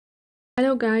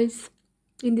Hello guys,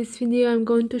 in this video I'm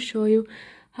going to show you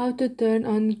how to turn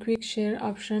on quick share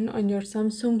option on your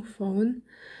Samsung phone.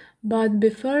 But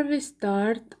before we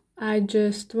start, I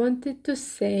just wanted to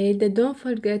say that don't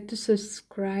forget to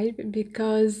subscribe,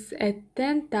 because at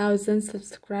 10,000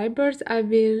 subscribers I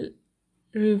will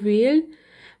reveal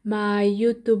my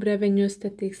YouTube revenue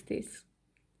statistics.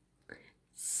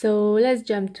 So let's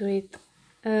jump to it.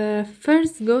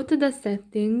 First, go to the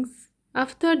settings.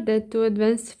 After that, to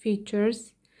advanced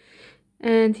features,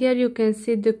 and here you can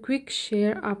see the quick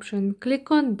share option. Click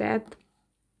on that,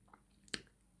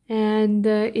 and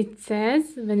it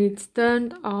says when it's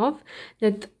turned off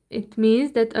that it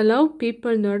means that allow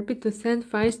people nearby to send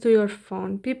files to your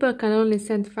phone. People can only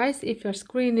send files if your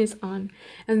screen is on.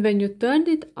 And when you turn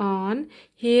it on,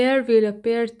 here will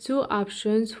appear two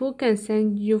options who can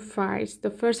send you files.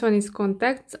 The first one is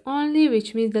contacts only,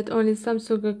 which means that only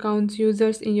Samsung account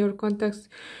users in your contacts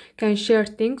can share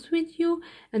things with you.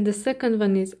 And the second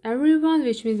one is everyone,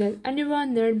 which means that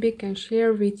anyone nearby can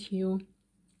share with you.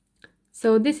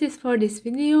 So this is for this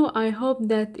video. I hope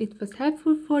that it was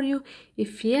helpful for you.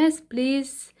 If yes,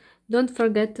 please don't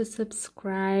forget to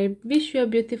subscribe. Wish you a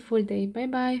beautiful day. Bye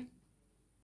bye.